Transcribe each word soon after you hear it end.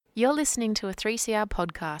You're listening to a 3CR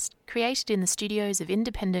podcast created in the studios of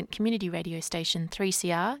independent community radio station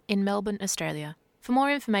 3CR in Melbourne, Australia. For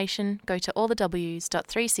more information, go to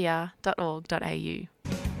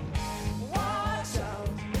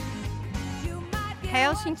allthews.3cr.org.au.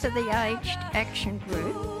 Housing for the Aged Action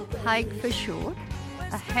Group, HAGE for short,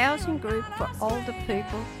 a housing group for older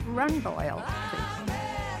people run by older people.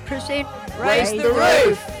 Present Raise the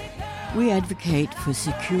Roof! We advocate for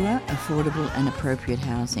secure, affordable and appropriate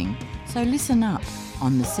housing. So listen up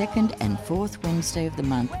on the second and fourth Wednesday of the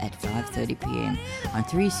month at 5:30pm on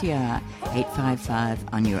 3CR 855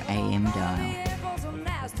 on your AM dial.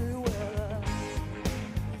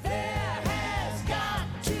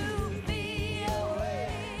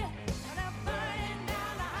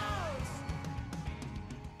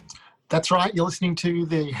 That's right, you're listening to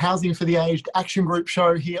the Housing for the Aged Action Group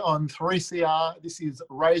show here on 3CR. This is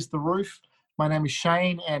Raise the Roof. My name is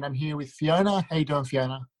Shane and I'm here with Fiona. How you doing,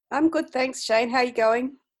 Fiona? I'm good, thanks, Shane. How are you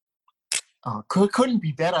going? Oh, couldn't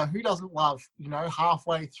be better. Who doesn't love,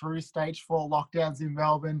 halfway through stage 4 lockdowns in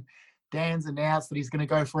Melbourne, Dan's announced that he's going to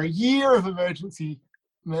go for a year of emergency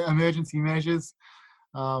measures.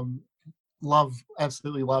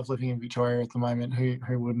 Absolutely love living in Victoria at the moment. Who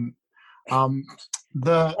wouldn't?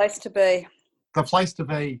 The Place to be. The place to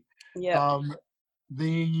be. Yeah.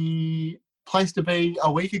 The place to be a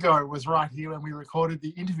week ago was right here when we recorded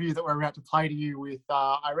the interview that we're about to play to you with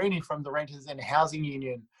Irene from the Renters and Housing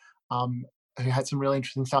Union, who had some really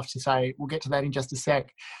interesting stuff to say. We'll get to that in just a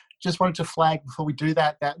sec. Just wanted to flag before we do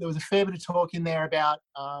that there was a fair bit of talk in there about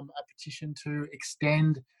a petition to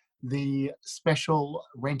extend the special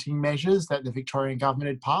renting measures that the Victorian government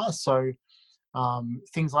had passed. So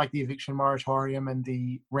things like the eviction moratorium and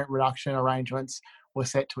the rent reduction arrangements were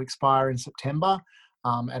set to expire in September,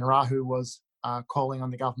 and Rahu was calling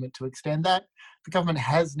on the government to extend that. The government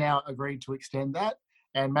has now agreed to extend that,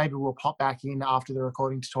 and maybe we'll pop back in after the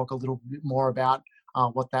recording to talk a little bit more about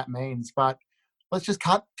what that means. But let's just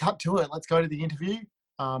cut to it. Let's go to the interview.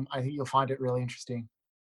 I think you'll find it really interesting.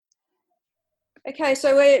 Okay,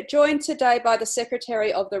 so we're joined today by the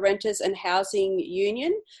Secretary of the Renters and Housing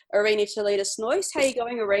Union, Irene Toledo-Snoyce. How are you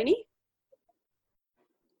going, Irene?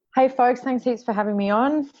 Hey folks, thanks heaps for having me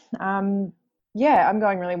on. I'm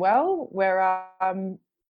going really well. We're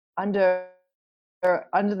under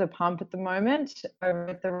the pump at the moment over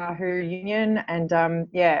at the Rahu Union, and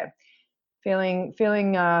feeling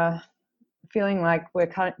like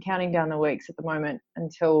we're counting down the weeks at the moment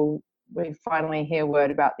until we finally hear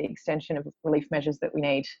word about the extension of relief measures that we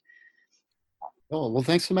need. Oh, well,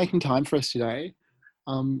 thanks for making time for us today.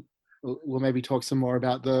 We'll maybe talk some more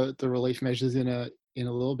about the relief measures in a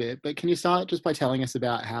little bit, but can you start just by telling us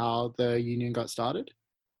about how the union got started?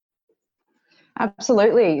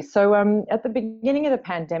 Absolutely. So at the beginning of the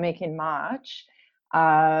pandemic in March,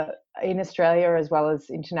 in Australia as well as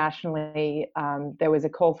internationally, there was a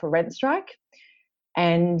call for rent strike,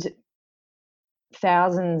 and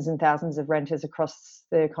thousands and thousands of renters across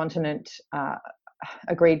the continent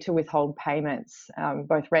agreed to withhold payments,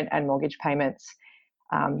 both rent and mortgage payments,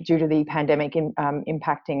 due to the pandemic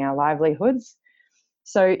impacting our livelihoods.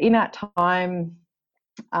 So in that time,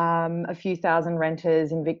 a few thousand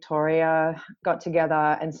renters in Victoria got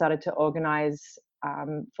together and started to organise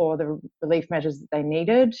for the relief measures that they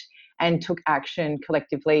needed and took action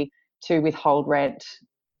collectively to withhold rent.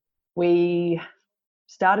 We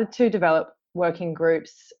started to develop working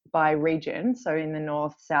groups by region, so in the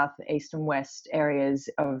north, south, east and west areas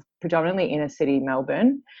of predominantly inner city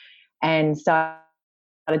Melbourne, and started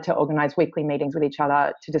to organise weekly meetings with each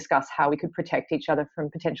other to discuss how we could protect each other from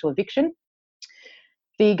potential eviction.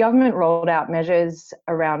 The government rolled out measures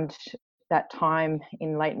around that time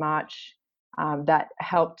in late March that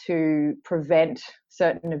helped to prevent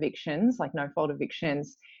certain evictions, like no-fault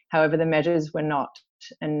evictions. However, the measures were not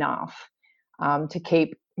enough to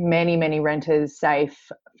keep many renters safe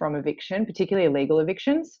from eviction, particularly illegal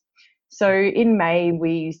evictions. So in May,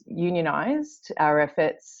 we unionised our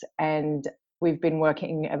efforts, and we've been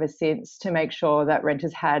working ever since to make sure that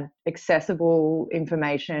renters had accessible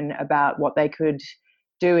information about what they could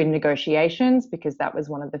do in negotiations, because that was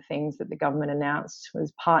one of the things that the government announced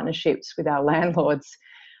was partnerships with our landlords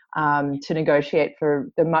to negotiate for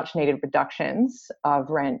the much needed reductions of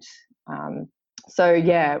rent.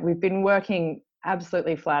 We've been working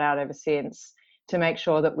absolutely flat out ever since to make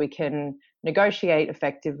sure that we can negotiate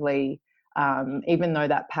effectively, even though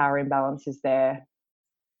that power imbalance is there.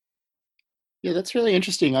 Yeah, that's really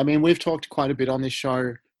interesting. I mean, we've talked quite a bit on this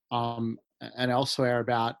show and elsewhere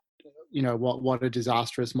about, what a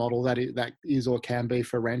disastrous model that is or can be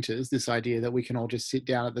for renters, this idea that we can all just sit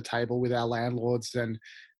down at the table with our landlords and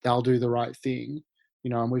they'll do the right thing.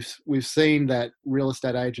 And we've seen that real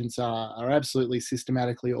estate agents are absolutely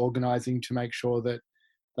systematically organising to make sure that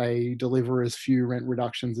they deliver as few rent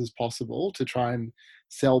reductions as possible to try and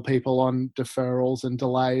sell people on deferrals and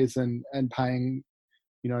delays and paying,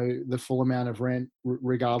 the full amount of rent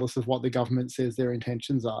regardless of what the government says their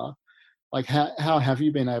intentions are. Like, how have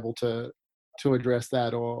you been able to address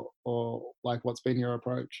that, or like, what's been your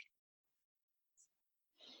approach?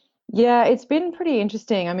 Yeah, it's been pretty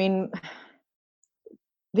interesting. I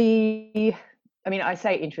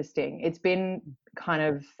say interesting. It's been kind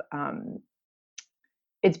of,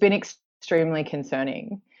 it's been extremely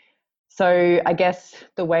concerning. So I guess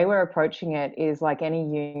the way we're approaching it is like any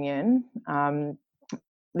union.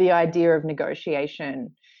 The idea of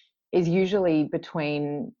negotiation is usually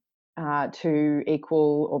between two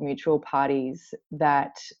equal or mutual parties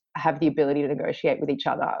that have the ability to negotiate with each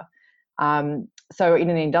other. So in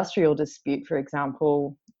an industrial dispute, for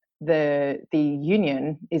example, the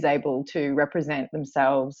union is able to represent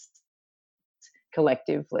themselves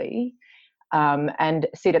collectively and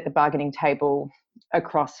sit at the bargaining table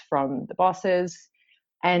across from the bosses.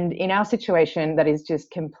 And in our situation, that is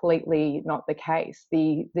just completely not the case.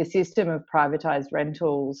 The system of privatised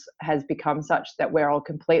rentals has become such that we're all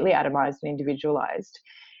completely atomised and individualised,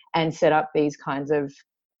 and set up these kinds of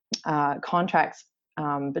contracts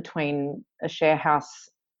between a share house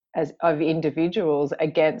of individuals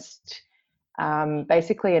against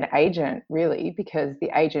basically an agent, really, because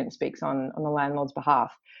the agent speaks on the landlord's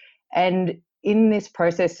behalf. And in this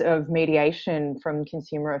process of mediation from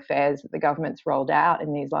Consumer Affairs that the government's rolled out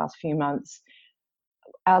in these last few months,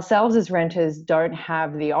 ourselves as renters don't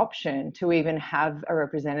have the option to even have a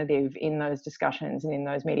representative in those discussions and in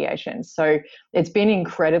those mediations. So it's been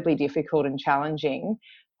incredibly difficult and challenging.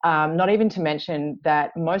 Not even to mention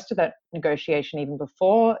that most of that negotiation, even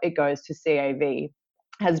before it goes to CAV,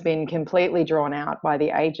 has been completely drawn out by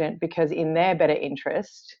the agent, because in their better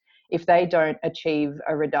interest, if they don't achieve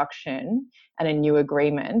a reduction and a new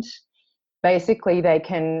agreement, basically they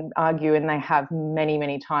can argue, and they have many,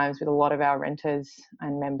 many times with a lot of our renters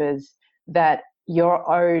and members, that you're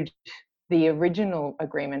owed the original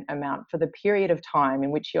agreement amount for the period of time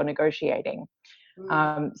in which you're negotiating.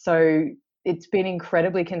 So it's been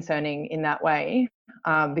incredibly concerning in that way,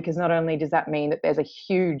 because not only does that mean that there's a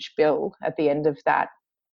huge bill at the end of that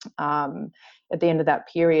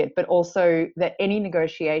period, but also that any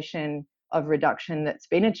negotiation of reduction that's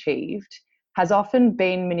been achieved has often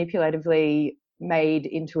been manipulatively made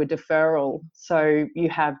into a deferral. So you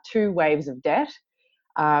have two waves of debt,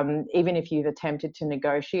 even if you've attempted to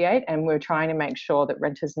negotiate. And we're trying to make sure that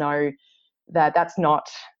renters know that that's not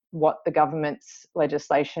what the government's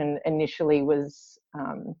legislation initially was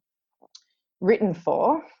written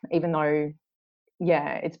for, even though,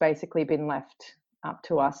 it's basically been left up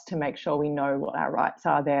to us to make sure we know what our rights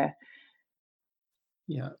are there.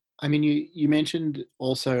 Yeah. You mentioned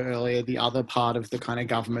also earlier the other part of the kind of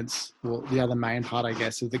government's, the other main part, I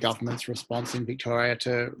guess, of the government's response in Victoria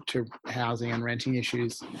to housing and renting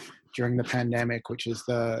issues during the pandemic, which is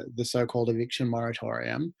the so-called eviction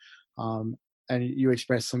moratorium. And you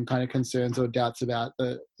expressed some kind of concerns or doubts about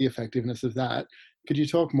the effectiveness of that. Could you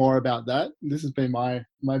talk more about that? This has been my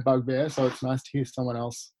bugbear, so it's nice to hear someone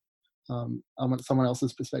else. I want someone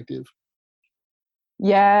else's perspective.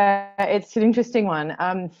 Yeah, it's an interesting one.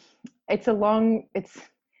 It's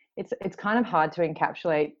kind of hard to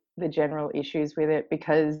encapsulate the general issues with it,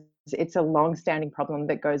 because it's a long-standing problem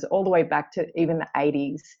that goes all the way back to even the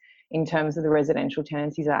 80s in terms of the Residential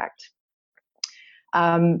Tenancies Act.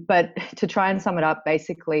 But to try and sum it up,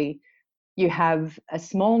 basically, you have a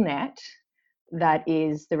small net that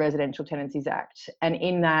is the Residential Tenancies Act, and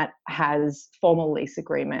in that has formal lease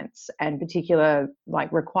agreements and particular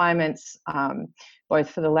requirements, both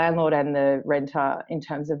for the landlord and the renter, in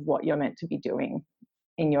terms of what you're meant to be doing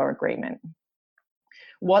in your agreement.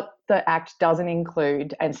 What the Act doesn't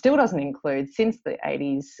include, and still doesn't include since the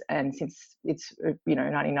 80s and since its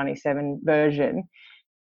 1997 version,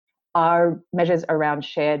 are measures around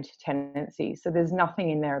shared tenancy. So there's nothing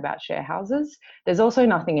in there about share houses. There's also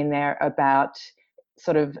nothing in there about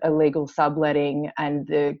sort of illegal subletting and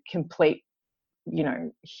the complete,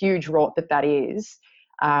 huge rot that is.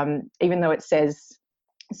 Even though it says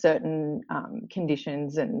certain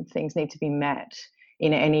conditions and things need to be met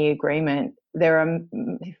in any agreement, there are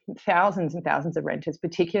thousands and thousands of renters,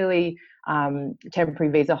 particularly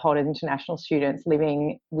temporary visa holders, international students,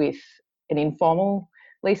 living with an informal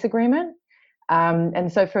lease agreement.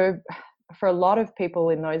 And so for a lot of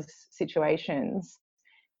people in those situations,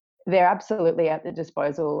 they're absolutely at the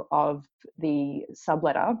disposal of the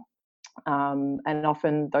subletter. And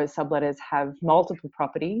often those subletters have multiple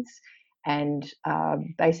properties and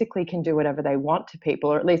basically can do whatever they want to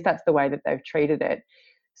people, or at least that's the way that they've treated it.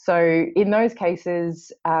 So in those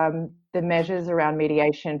cases, the measures around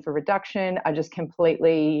mediation for reduction are just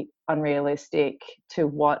completely unrealistic to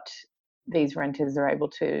what these renters are able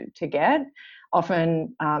to get.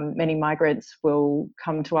 Often, many migrants will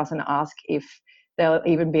come to us and ask if they'll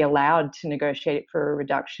even be allowed to negotiate it for a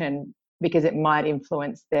reduction because it might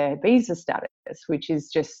influence their visa status, which is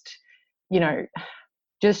just,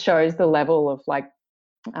 just shows the level of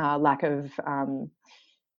lack of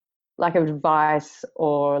advice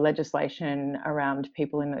or legislation around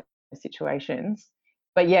people in those situations.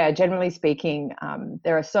 But yeah, generally speaking,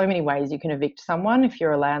 there are so many ways you can evict someone if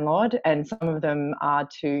you're a landlord, and some of them are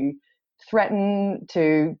to threaten,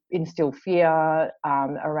 to instill fear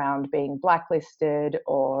around being blacklisted,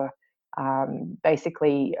 or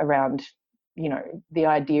basically around, the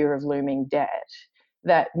idea of looming debt,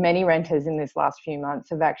 that many renters in this last few months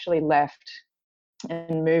have actually left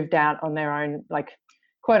and moved out on their own,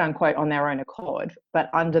 quote unquote, on their own accord, but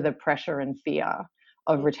under the pressure and fear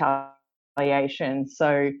of retaliation.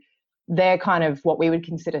 So they're kind of what we would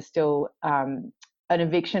consider still an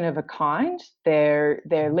eviction of a kind. They're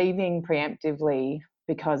leaving preemptively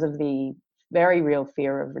because of the very real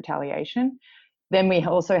fear of retaliation. Then we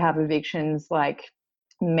also have evictions like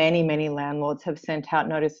many landlords have sent out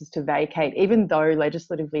notices to vacate, even though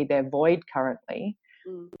legislatively they're void currently.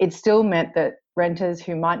 It still meant that renters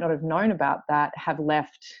who might not have known about that have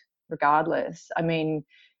left regardless. I mean,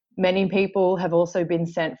 many people have also been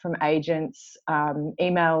sent from agents template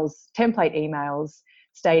emails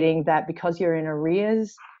stating that because you're in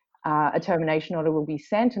arrears, a termination order will be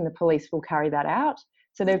sent and the police will carry that out.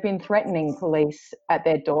 So they've been threatening police at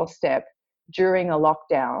their doorstep during a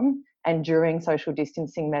lockdown and during social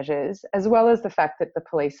distancing measures, as well as the fact that the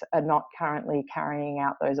police are not currently carrying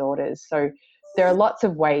out those orders. So there are lots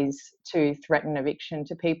of ways to threaten eviction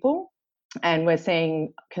to people. And we're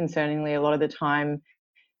seeing, concerningly, a lot of the time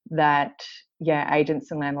that,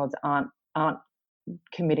 agents and landlords aren't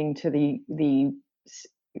committing to the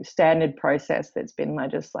standard process that's been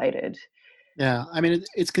legislated. Yeah, I mean,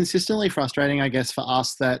 it's consistently frustrating, I guess, for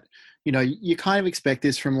us that, you kind of expect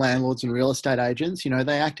this from landlords and real estate agents.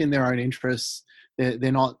 They act in their own interests.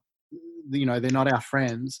 They're not, they're not our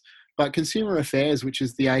friends. But Consumer Affairs, which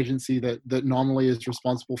is the agency that normally is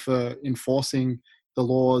responsible for enforcing the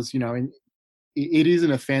laws, it is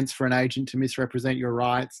an offence for an agent to misrepresent your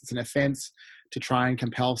rights. It's an offence to try and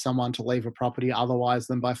compel someone to leave a property otherwise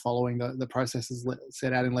than by following the processes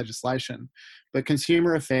set out in legislation. But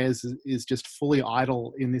Consumer Affairs is just fully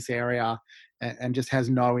idle in this area and just has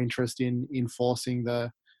no interest in enforcing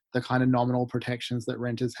the kind of nominal protections that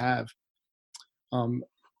renters have. Yeah,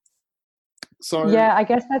 I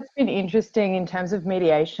guess that's been interesting in terms of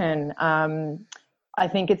mediation. I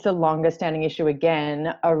think it's a longer standing issue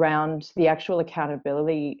again around the actual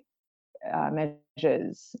accountability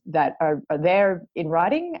measures that are there in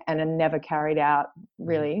writing and are never carried out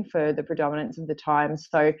really for the predominance of the time.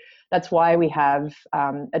 So that's why we have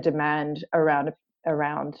a demand around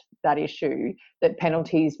that issue, that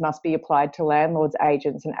penalties must be applied to landlords,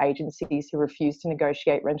 agents and agencies who refuse to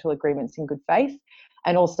negotiate rental agreements in good faith,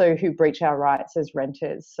 and also who breach our rights as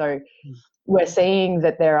renters. So we're seeing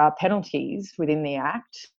that there are penalties within the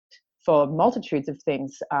Act for multitudes of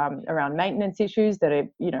things around maintenance issues that are,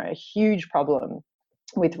 a huge problem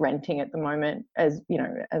with renting at the moment, as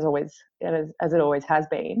it always has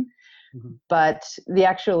been. Mm-hmm. But the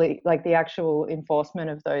actual enforcement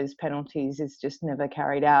of those penalties is just never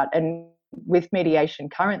carried out. And with mediation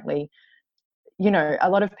currently, a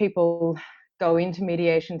lot of people go into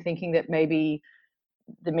mediation thinking that maybe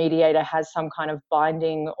the mediator has some kind of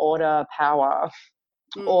binding order power,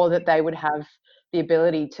 or that they would have the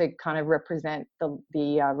ability to kind of represent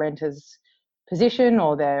the renter's position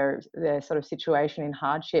or their sort of situation in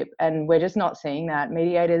hardship. And we're just not seeing that.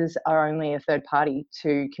 Mediators are only a third party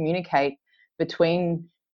to communicate between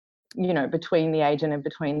the agent and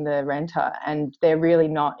between the renter, and they're really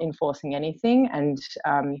not enforcing anything. And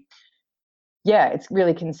it's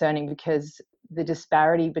really concerning because the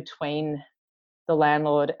disparity between the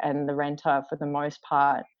landlord and the renter for the most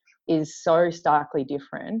part is so starkly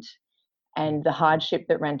different, and the hardship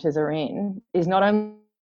that renters are in is not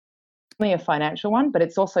only a financial one, but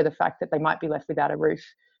it's also the fact that they might be left without a roof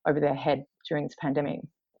over their head during this pandemic.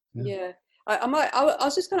 Yeah. I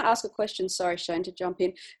was just going to ask a question. Sorry, Shane, to jump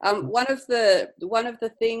in. One of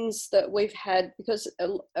the things that we've had, because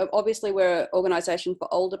obviously we're an organisation for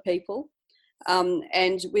older people,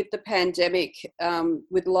 and with the pandemic,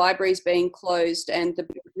 with libraries being closed and the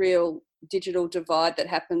real digital divide that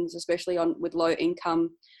happens, especially with low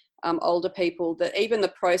income older people, that even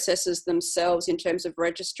the processes themselves in terms of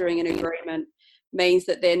registering an agreement means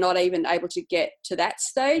that they're not even able to get to that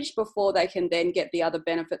stage before they can then get the other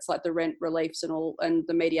benefits like the rent reliefs and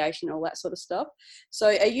the mediation and all that sort of stuff. So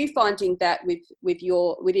are you finding that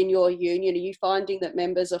within your union, are you finding that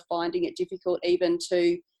members are finding it difficult even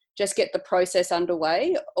to just get the process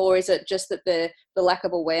underway, or is it just that the lack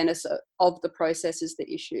of awareness of the process is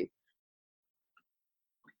the issue?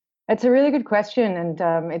 It's a really good question,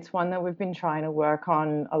 and it's one that we've been trying to work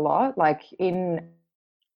on a lot. Like in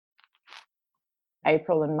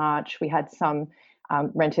April and March, we had some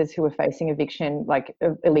renters who were facing eviction, like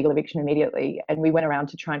illegal eviction immediately, and we went around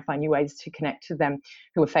to try and find new ways to connect to them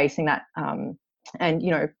who were facing that. And, you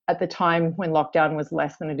know, at the time when lockdown was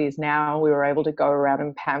less than it is now, we were able to go around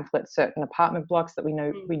and pamphlet certain apartment blocks that we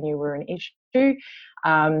knew were an issue.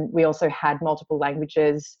 We also had multiple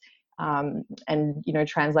languages and, you know,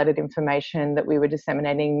 translated information that we were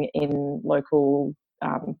disseminating in local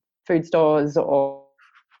food stores or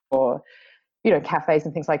you know, cafes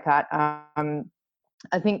and things like that.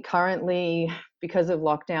 I think currently, because of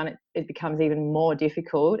lockdown, it becomes even more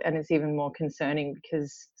difficult, and it's even more concerning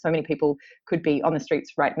because so many people could be on the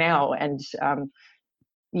streets right now and,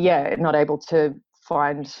 not able to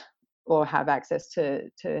find or have access to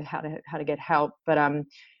how to get help. But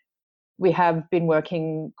we have been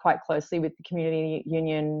working quite closely with the Community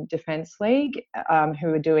Union Defence League,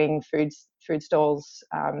 who are doing food stalls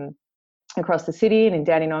across the city and in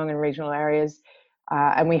Dandenong and regional areas.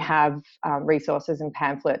 And we have resources and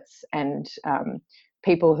pamphlets and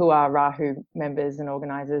people who are Rahu members and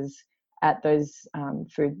organisers at those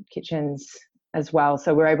food kitchens as well.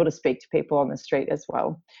 So we're able to speak to people on the street as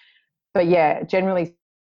well. But yeah, generally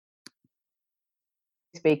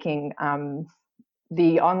speaking,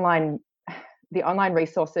 the online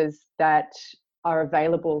resources that are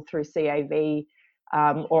available through CAV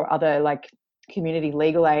or other like community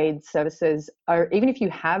legal aid services are, even if you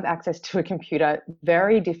have access to a computer,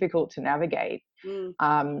 very difficult to navigate.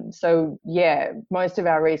 So yeah, most of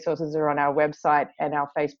our resources are on our website and our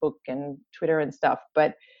Facebook and Twitter and stuff.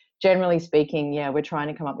 But generally speaking, yeah, we're trying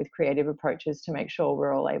to come up with creative approaches to make sure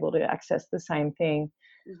we're all able to access the same thing.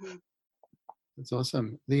 Mm-hmm. That's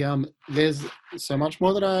awesome. There's so much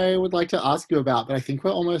more that I would like to ask you about, but I think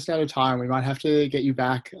we're almost out of time. We might have to get you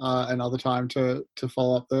back another time to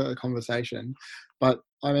follow up the conversation. But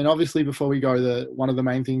I mean, obviously, before we go, one of the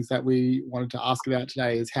main things that we wanted to ask about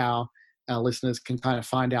today is how our listeners can kind of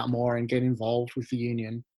find out more and get involved with the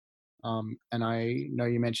union. And I know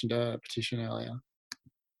you mentioned a petition earlier.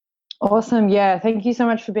 Awesome. Yeah. Thank you so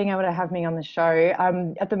much for being able to have me on the show.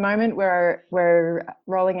 At the moment, we're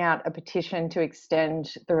rolling out a petition to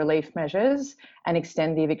extend the relief measures and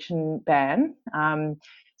extend the eviction ban.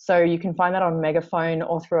 So you can find that on Megaphone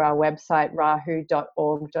or through our website,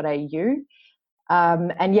 rahu.org.au.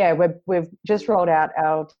 And yeah, we've just rolled out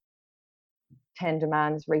our 10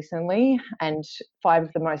 demands recently, and 5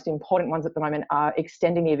 of the most important ones at the moment are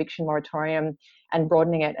extending the eviction moratorium and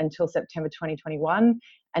broadening it until September 2021,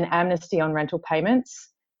 an amnesty on rental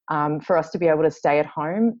payments for us to be able to stay at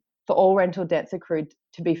home, for all rental debts accrued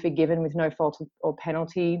to be forgiven with no fault or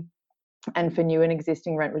penalty, and for new and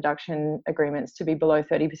existing rent reduction agreements to be below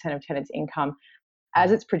 30% of tenants' income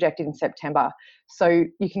as it's projected in September. So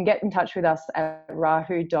you can get in touch with us at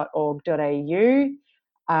rahu.org.au,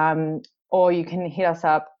 or you can hit us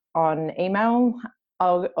up on email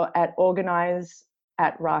at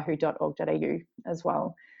organise@rahu.org.au as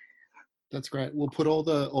well. That's great. We'll put all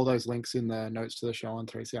those links in the notes to the show on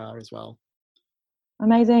 3CR as well.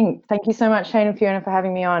 Amazing. Thank you so much, Shane and Fiona, for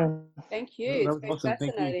having me on. Thank you. It's been awesome.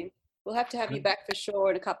 Fascinating. We'll have to have you back for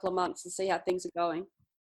sure in a couple of months and see how things are going.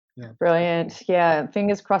 Yeah. Brilliant. Yeah.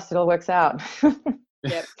 Fingers crossed it all works out.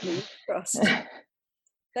 Yep. Fingers crossed.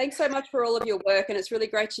 Thanks so much for all of your work, and it's really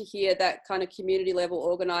great to hear that kind of community level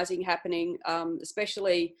organising happening,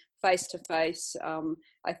 especially face to face.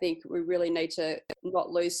 I think we really need to not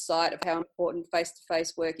lose sight of how important face to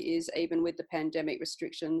face work is, even with the pandemic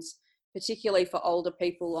restrictions, particularly for older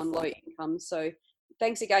people on low income. So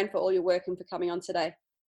thanks again for all your work and for coming on today.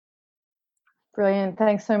 Brilliant.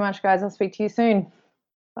 Thanks so much, guys. I'll speak to you soon.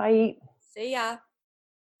 Bye. See ya.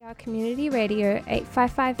 Our Community Radio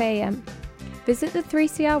 855 AM. Visit the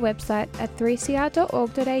 3CR website at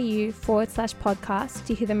 3cr.org.au/podcast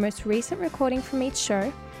to hear the most recent recording from each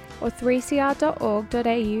show, or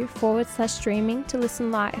 3cr.org.au/streaming to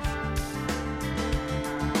listen live.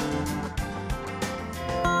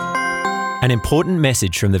 An important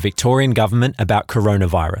message from the Victorian Government about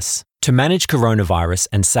coronavirus. To manage coronavirus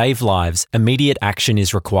and save lives, immediate action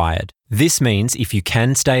is required. This means if you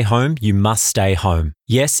can stay home, you must stay home.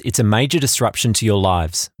 Yes, it's a major disruption to your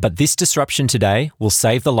lives, but this disruption today will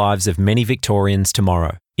save the lives of many Victorians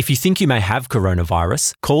tomorrow. If you think you may have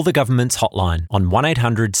coronavirus, call the government's hotline on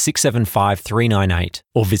 1800 675 398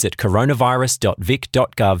 or visit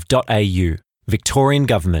coronavirus.vic.gov.au. Victorian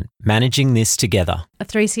Government, managing this together. A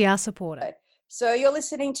 3CR supporter. So you're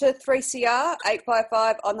listening to 3CR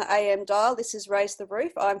 855 on the AM dial. This is Raise the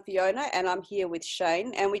Roof. I'm Fiona and I'm here with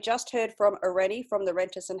Shane. And we just heard from Irene from the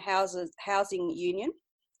Renters and Housing Union,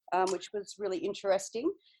 which was really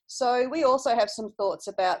interesting. So we also have some thoughts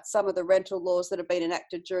about some of the rental laws that have been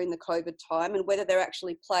enacted during the COVID time and whether they're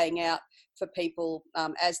actually playing out for people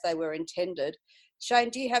as they were intended. Shane,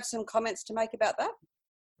 do you have some comments to make about that?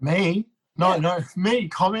 Me? No, me.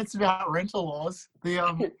 Comments about rental laws.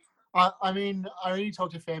 I mean, I already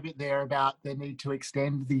talked a fair bit there about the need to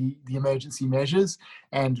extend the emergency measures.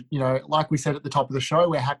 And, you know, like we said at the top of the show,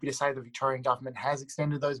 we're happy to say the Victorian Government has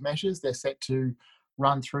extended those measures. They're set to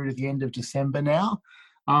run through to the end of December now.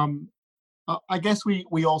 I guess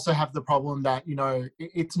we also have the problem that, you know,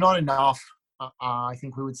 it's not enough, I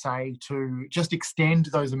think we would say, to just extend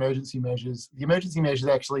those emergency measures. The emergency measures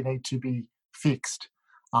actually need to be fixed.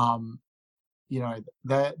 You know,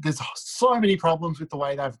 there's so many problems with the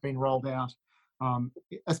way they've been rolled out,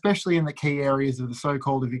 especially in the key areas of the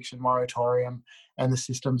so-called eviction moratorium and the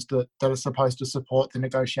systems that are supposed to support the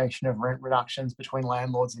negotiation of rent reductions between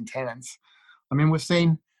landlords and tenants. I mean, we've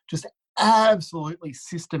seen just absolutely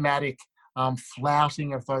systematic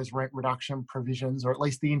flouting of those rent reduction provisions, or at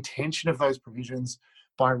least the intention of those provisions,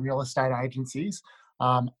 by real estate agencies.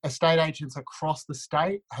 Estate agents across the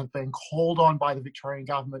state have been called on by the Victorian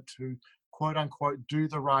Government to quote unquote do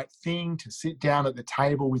the right thing, to sit down at the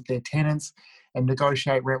table with their tenants and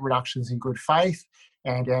negotiate rent reductions in good faith.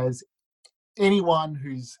 And as anyone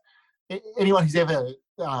who's ever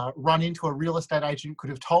run into a real estate agent could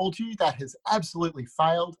have told you, that has absolutely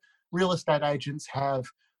failed. Real estate agents have,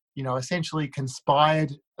 you know, essentially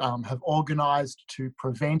conspired, have organised to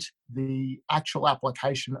prevent the actual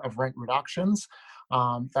application of rent reductions.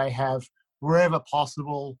 They have, wherever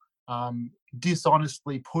possible,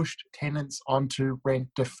 dishonestly pushed tenants onto rent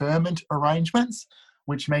deferment arrangements,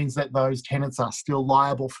 which means that those tenants are still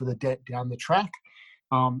liable for the debt down the track.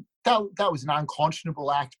 That was an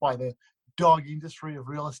unconscionable act by the dog industry of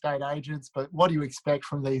real estate agents, but what do you expect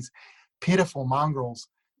from these pitiful mongrels?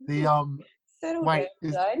 Settle down,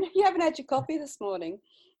 Jane. You haven't had your coffee this morning.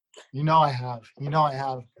 You know I have.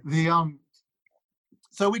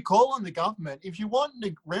 So we call on the government, if you want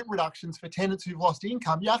rent reductions for tenants who've lost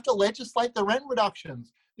income, you have to legislate the rent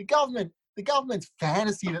reductions. The government's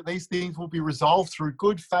fantasy that these things will be resolved through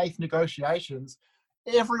good faith negotiations,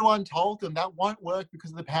 everyone told them that won't work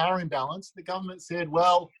because of the power imbalance. The government said,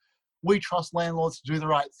 well, we trust landlords to do the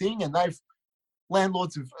right thing, and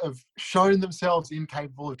landlords have shown themselves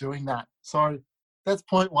incapable of doing that. So that's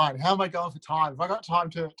point one. How am I going for time? Have I got time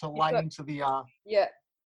to lay into the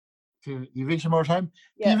to the eviction moratorium?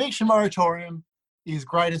 Yeah. The eviction moratorium is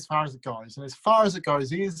great as far as it goes. And as far as it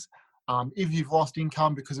goes is, if you've lost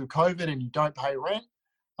income because of COVID and you don't pay rent,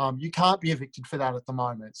 you can't be evicted for that at the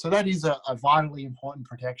moment. So that is a vitally important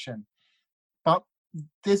protection. But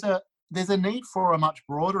there's a need for a much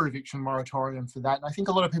broader eviction moratorium for that. And I think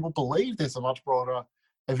a lot of people believe there's a much broader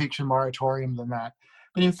eviction moratorium than that.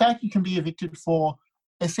 But in fact, you can be evicted for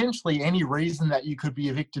essentially any reason that you could be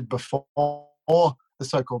evicted before the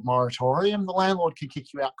so-called moratorium. The landlord can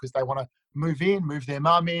kick you out because they want to move their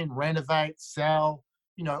mum in, renovate, sell,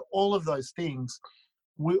 you know, all of those things.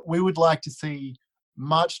 We would like to see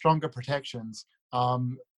much stronger protections.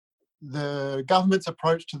 The government's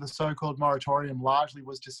approach to the so-called moratorium largely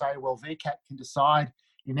was to say, well, VCAT can decide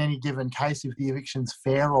in any given case if the eviction's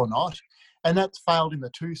fair or not. And that's failed in the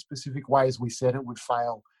two specific ways we said it would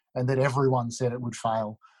fail and that everyone said it would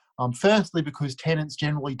fail. Firstly, because tenants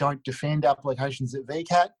generally don't defend applications at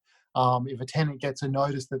VCAT. If a tenant gets a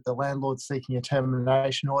notice that the landlord's seeking a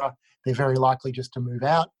termination order, they're very likely just to move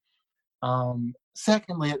out.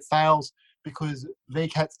 Secondly, it fails because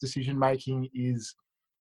VCAT's decision-making is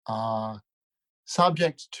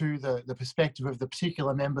subject to the perspective of the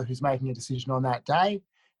particular member who's making a decision on that day,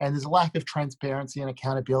 and there's a lack of transparency and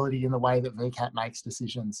accountability in the way that VCAT makes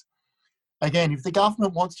decisions. Again, if the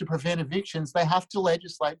government wants to prevent evictions, they have to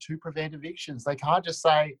legislate to prevent evictions. They can't just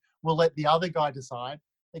say, we'll let the other guy decide.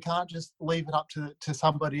 They can't just leave it up to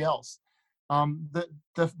somebody else.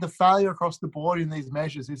 The failure across the board in these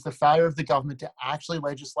measures is the failure of the government to actually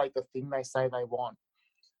legislate the thing they say they want.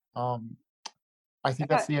 I think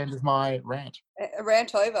Okay. that's the end of my rant. A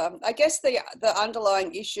rant over. I guess the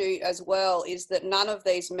underlying issue as well is that none of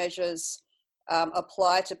these measures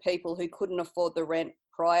apply to people who couldn't afford the rent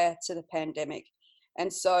prior to the pandemic.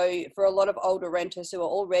 And so for a lot of older renters who are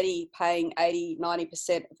already paying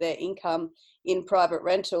 80-90% of their income in private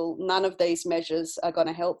rental, none of these measures are going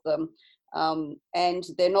to help them. And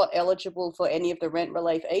they're not eligible for any of the rent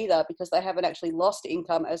relief either because they haven't actually lost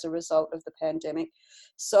income as a result of the pandemic.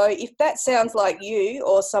 So if that sounds like you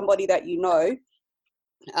or somebody that you know,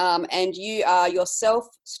 and you are yourself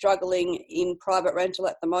struggling in private rental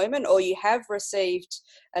at the moment, or you have received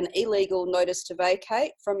an illegal notice to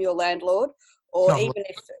vacate from your landlord, or even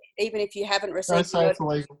if you haven't Don't received say it's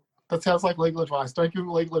illegal. That sounds like legal advice. Don't give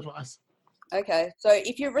them legal advice. Okay, so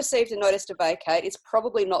if you've received a notice to vacate, it's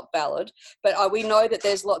probably not valid, but we know that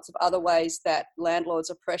there's lots of other ways that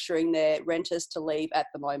landlords are pressuring their renters to leave at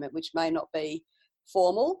the moment, which may not be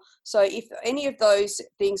formal. So if any of those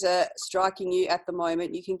things are striking you at the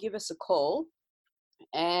moment, you can give us a call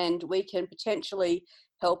and we can potentially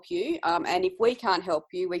help you. And if we can't help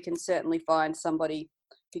you, we can certainly find somebody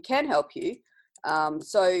who can help you.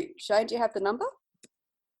 So Shane, do you have the number?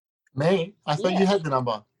 Me? I thought you had the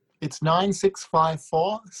number. It's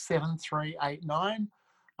 9654-7389,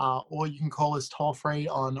 or you can call us toll free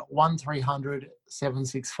on 1300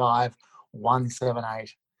 765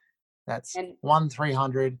 178. That's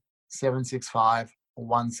 1300 765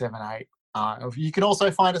 178. You can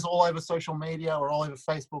also find us all over social media or all over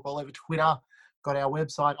Facebook, all over Twitter. Got our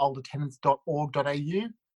website, oldertenants.org.au.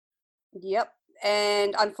 Yep.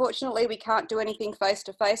 And unfortunately, we can't do anything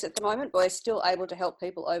face-to-face at the moment, but we're still able to help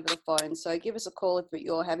people over the phone. So give us a call if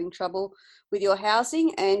you're having trouble with your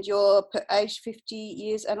housing and you're aged 50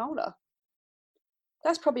 years and older.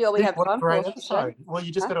 That's probably all we have time for. Great episode. Well,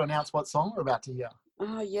 you just got to announce what song we're about to hear.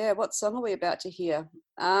 Oh, yeah. What song are we about to hear?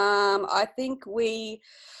 I think we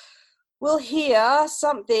will hear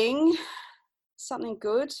something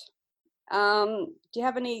good. Do you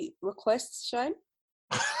have any requests, Shane?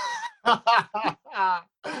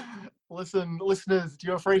 Listeners, do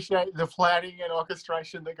you appreciate the planning and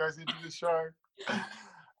orchestration that goes into the show?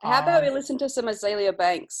 How about we listen to some Azealia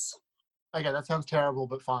Banks? Okay, that sounds terrible,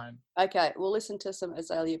 but fine. Okay, we'll listen to some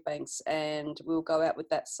Azealia Banks and we'll go out with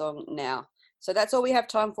that song now. So that's all we have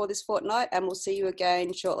time for this fortnight, and we'll see you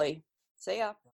again shortly. See ya.